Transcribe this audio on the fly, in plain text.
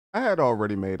I had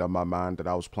already made up my mind that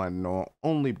I was planning on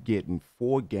only getting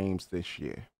 4 games this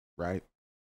year, right?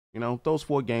 You know, those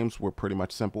 4 games were pretty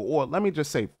much simple, or let me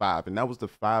just say 5, and that was the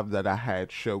 5 that I had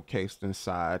showcased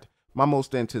inside my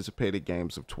most anticipated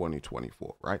games of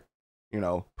 2024, right? You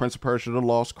know, Prince of Persia: The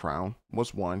Lost Crown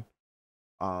was one.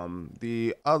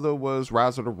 The other was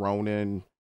Rise of the Ronin,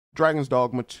 Dragon's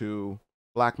Dogma 2,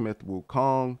 Black Myth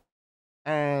Wukong,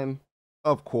 and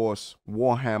of course,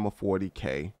 Warhammer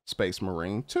 40K Space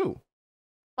Marine 2.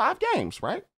 5 games,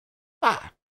 right?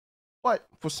 5. But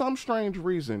for some strange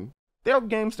reason, there are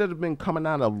games that have been coming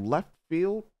out of left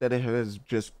field that it has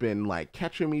just been like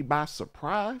catching me by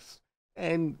surprise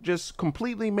and just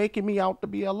completely making me out to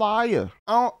be a liar.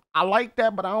 I like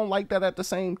that, but I don't like that at the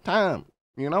same time,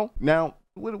 you know? Now,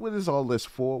 what is all this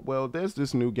for? Well, there's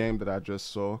this new game that I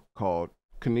just saw called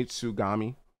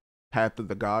Kunitsu-Gami Path of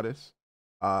the Goddess.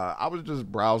 I was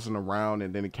just browsing around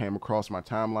and then it came across my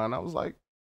timeline. I was like,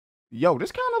 yo,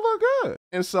 this kind of look good.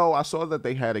 And so I saw that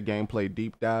they had a gameplay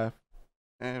deep dive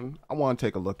and I want to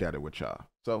take a look at it with y'all.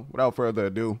 So without further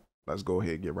ado, let's go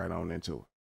ahead and get right on into it.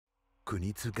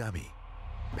 Kunitsu-Gami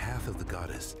Path of the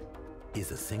Goddess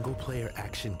is a single-player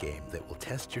action game that will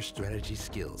test your strategy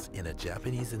skills in a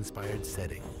Japanese-inspired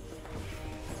setting.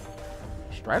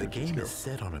 The game is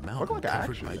set on a mountain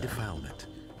covered by defilement.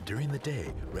 During the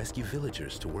day, rescue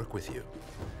villagers to work with you.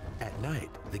 At night,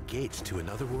 the gates to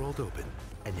another world open,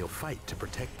 and you'll fight to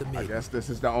protect the maiden. I guess this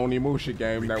is the only Musha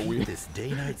game that we this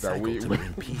day-night cycle to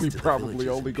bring peace we to the probably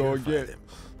only go and get.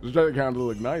 This kind of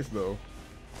look nice though.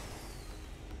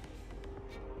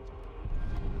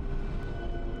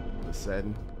 The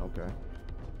setting, okay.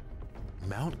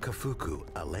 Mount Kafuku,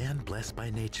 a land blessed by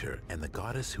nature and the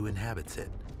goddess who inhabits it,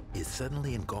 is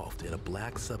suddenly engulfed in a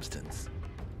black substance.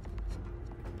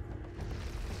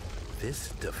 This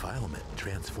defilement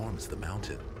transforms the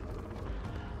mountain.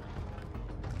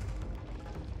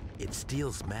 It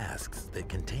steals masks that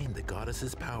contain the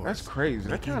goddess's powers. That's crazy.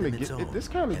 That kind of this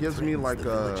kind of gives me like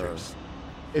a.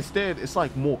 Instead, it's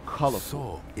like more colorful.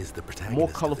 Soul is the protagonist. More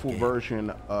colorful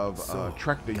version of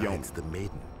Trek the Young. The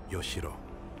maiden Yoshiro,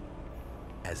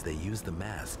 as they use the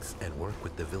masks and work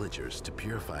with the villagers to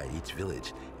purify each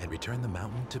village and return the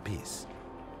mountain to peace.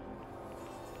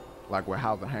 Like where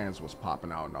how the hands was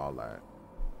popping out and all that.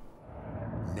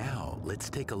 Now let's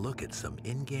take a look at some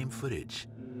in-game footage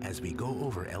as we go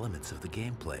over elements of the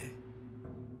gameplay.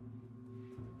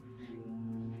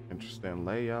 Interesting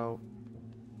layout.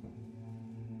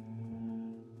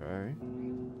 Okay.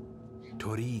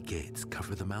 Torii gates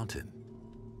cover the mountain.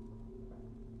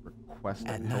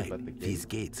 At night, these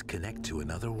gates connect to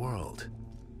another world,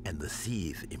 and the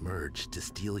Seethe emerge to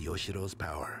steal Yoshiro's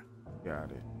power.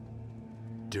 Got it.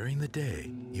 During the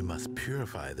day, you must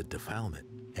purify the defilement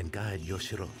and guide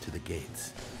Yoshiro to the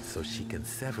gates, so she can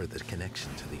sever the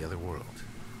connection to the other world.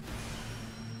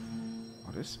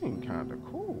 Oh, this seems kind of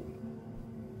cool.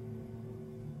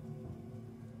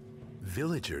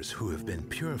 Villagers who have been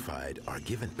purified are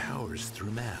given powers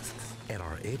through masks and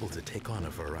are able to take on a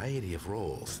variety of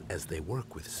roles as they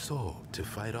work with So to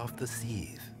fight off the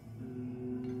Seethe.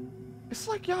 It's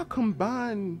like y'all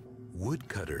combine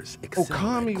woodcutters excel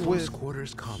at close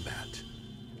quarters combat.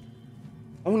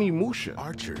 Onimusha.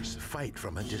 Archers fight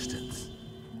from a distance.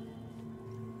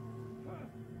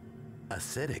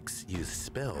 Ascetics use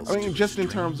spells. I mean, just in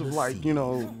terms of like, you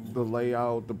know, the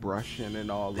layout, the brushing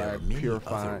and all that,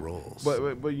 purifying.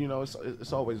 But you know,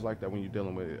 it's always like that when you're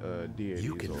dealing with deities.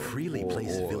 You can freely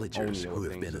place villagers who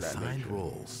have been assigned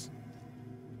roles.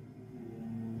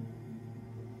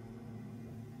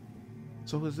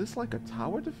 So is this like a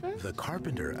tower defense? The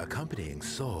carpenter accompanying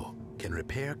So can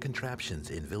repair contraptions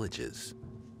in villages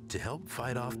to help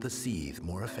fight off the Seethe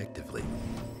more effectively.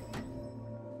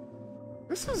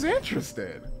 This is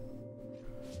interesting.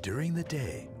 During the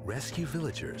day, rescue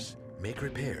villagers, make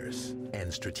repairs,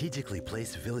 and strategically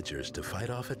place villagers to fight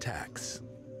off attacks.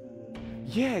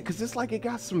 Yeah, because it's like it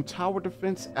got some tower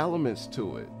defense elements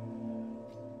to it.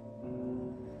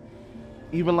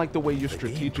 Even like the way you're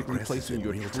strategically placing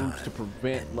your troops to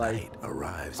prevent, like,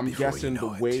 I'm guessing the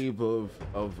wave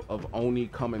of Oni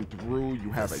coming through.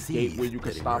 You have a gate where you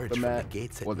can stop them at,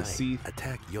 or the Seethe.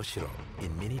 Attack Yoshiro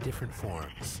in many different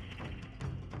forms.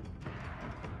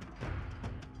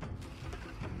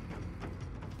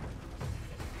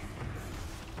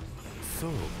 So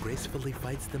gracefully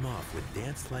fights them off with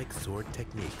dance-like sword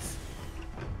techniques.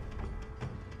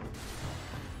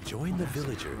 Join the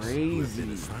villagers who have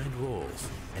been assigned roles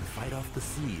and fight off the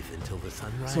Seethe until the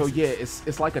sun rises. So yeah,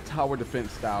 it's like a tower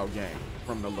defense style game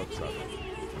from the looks of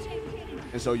it.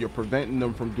 And so you're preventing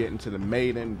them from getting to the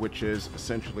maiden, which is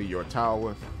essentially your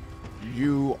tower.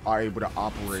 you are able to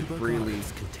operate freely,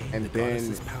 and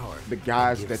then the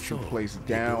guys that you place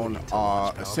down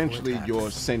are essentially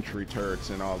your sentry turrets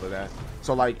and all of that.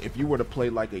 So like if you were to play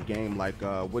like a game like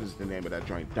what is the name of that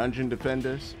joint, Dungeon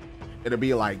Defenders, it'll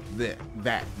be like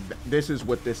this is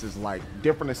what this is like.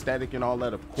 Different aesthetic and all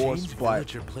that, of course, but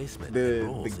the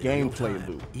gameplay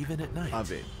loop even at night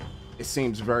of it, it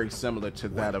seems very similar to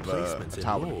that of a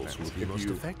tower defense. If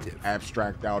you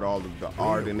abstract out all of the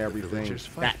art and everything,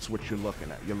 that's what you're looking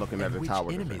at. You're looking at a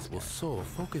tower defense. Will Soul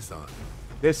focus on?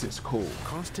 This is cool.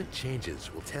 Constant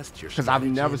changes will test your because I've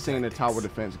never seen a tower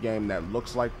defense game that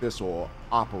looks like this or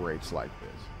operates like this.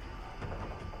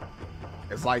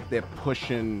 It's like they're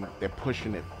pushing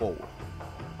it forward.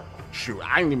 Shoot,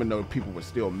 I didn't even know people were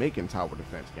still making tower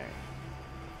defense games.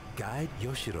 Guide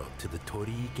Yoshiro to the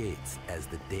Torii gates as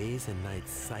the days and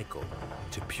nights cycle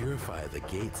to purify the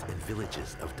gates and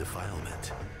villages of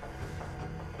defilement.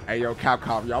 Hey yo,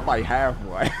 Capcom, y'all might have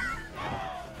one.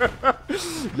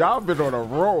 Y'all been on a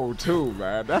roll too,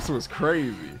 man. That's what's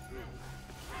crazy.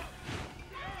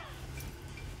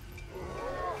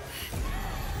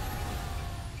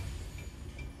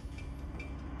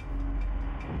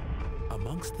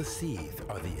 Amongst the seethe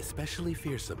are the especially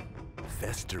fearsome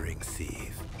festering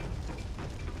seethe.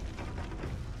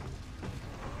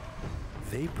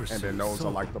 They pursue and then those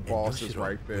are like the bosses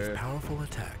right there. With powerful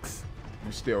attacks.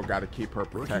 You still got to keep her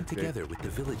protected. Working together with the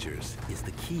villagers is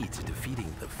the key to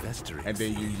defeating the festering. And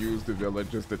then you use the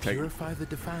villagers to take purify the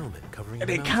defilement covering. And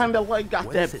they kind of like got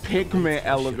that Pikmin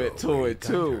element to it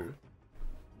too.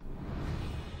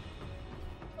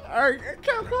 Alright,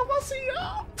 Capcom, I'll see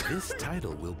y'all. This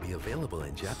title will be available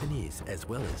in Japanese as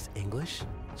well as English,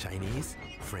 Chinese,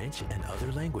 French, and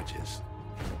other languages.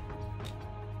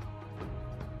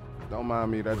 Don't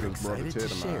mind me, that We're just brought a excited tear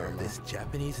to to my share eye. this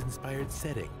Japanese-inspired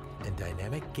setting and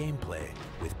dynamic gameplay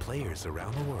with players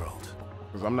around the world.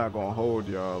 Because I'm not gonna hold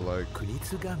y'all, like,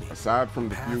 Kunitsu-Gami aside from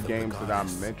the Path few of the games that I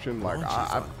Goddess mentioned, like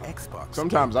launches I on Xbox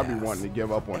sometimes I Game be wanting to Pass,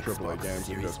 give up on Xbox AAA games and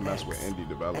Series just mess with X, indie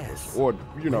developers, S, or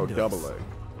you know, Windows, AA.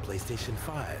 PlayStation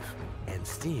 5, and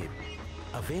Steam.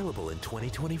 Available in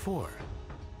 2024.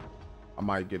 I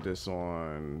might get this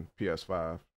on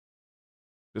PS5.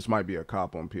 This might be a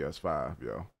cop on PS5,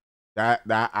 yo. That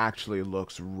actually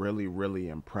looks really, really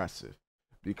impressive,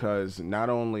 because not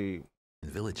only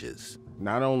Villages.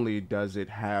 not only does it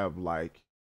have like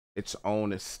its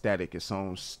own aesthetic, its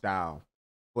own style,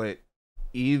 but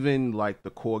even like the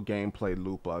core gameplay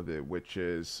loop of it, which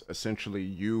is essentially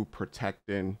you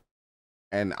protecting,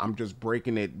 and I'm just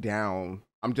breaking it down.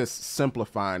 I'm just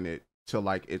simplifying it to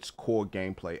like its core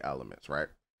gameplay elements, right?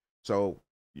 So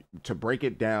to break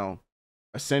it down,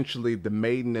 essentially the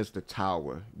maiden is the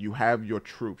tower. You have your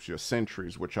troops, your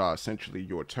sentries, which are essentially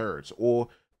your turrets or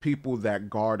people that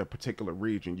guard a particular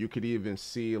region. You could even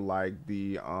see like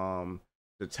the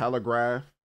telegraph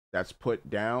that's put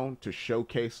down to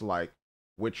showcase like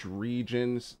which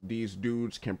regions these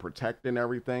dudes can protect and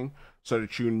everything, so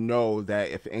that you know that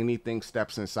if anything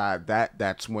steps inside that,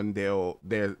 that's when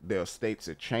their states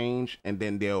a change, and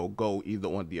then they'll go either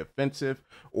on the offensive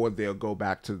or they'll go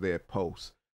back to their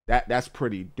posts. That's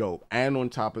pretty dope. And on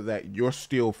top of that, you're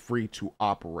still free to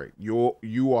operate.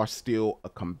 You are still a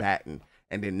combatant.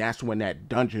 And then that's when that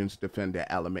Dungeons Defender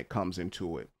element comes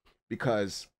into it.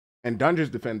 Because in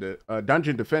Dungeon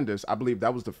Defenders, I believe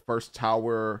that was the first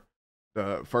tower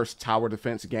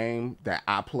defense game that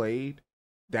I played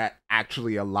that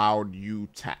actually allowed you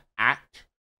to act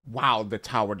while the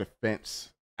tower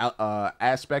defense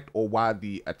aspect, or while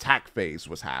the attack phase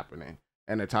was happening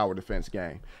in the tower defense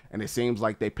game. And it seems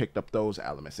like they picked up those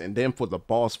elements. And then for the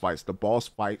boss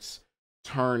fights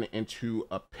turn into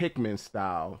a Pikmin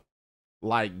style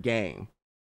like game,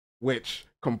 which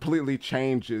completely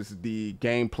changes the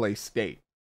gameplay state.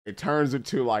 It turns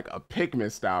into like a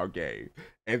Pikmin style game.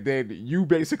 And then you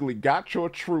basically got your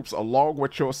troops along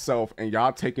with yourself, and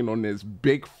y'all taking on this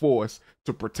big force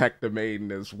to protect the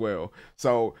maiden as well.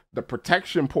 So the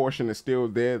protection portion is still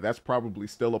there. That's probably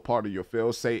still a part of your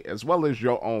fail state, as well as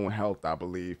your own health, I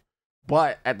believe.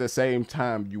 But at the same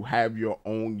time, you have your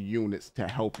own units to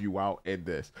help you out in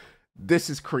this. This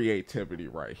is creativity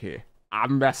right here. I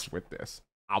mess with this.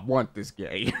 I want this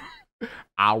game.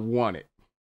 I want it.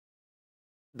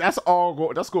 That's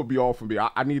all. That's gonna be all for me.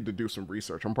 I need to do some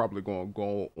research. I'm probably gonna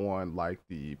go on like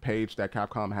the page that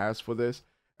Capcom has for this,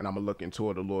 and I'm gonna look into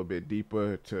it a little bit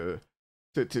deeper to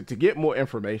get more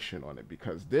information on it,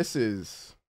 because this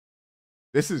is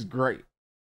great.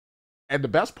 And the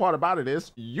best part about it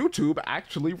is YouTube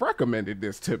actually recommended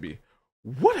this to me.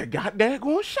 What a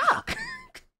goddamn shock!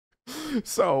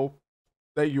 So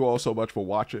thank you all so much for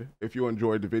watching. If you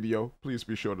enjoyed the video, please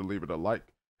be sure to leave it a like.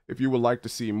 If you would like to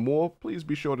see more, please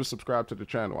be sure to subscribe to the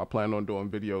channel. I plan on doing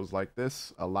videos like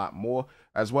this a lot more,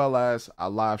 as well as I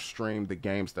live stream the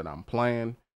games that I'm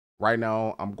playing. Right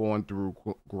now, I'm going through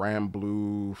Grand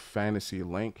Blue Fantasy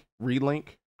Relink.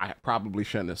 I probably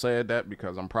shouldn't have said that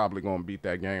because I'm probably going to beat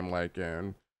that game like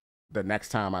in the next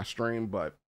time I stream.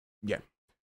 But yeah,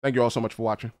 thank you all so much for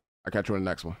watching. I'll catch you in the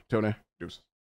next one. Till then, deuces.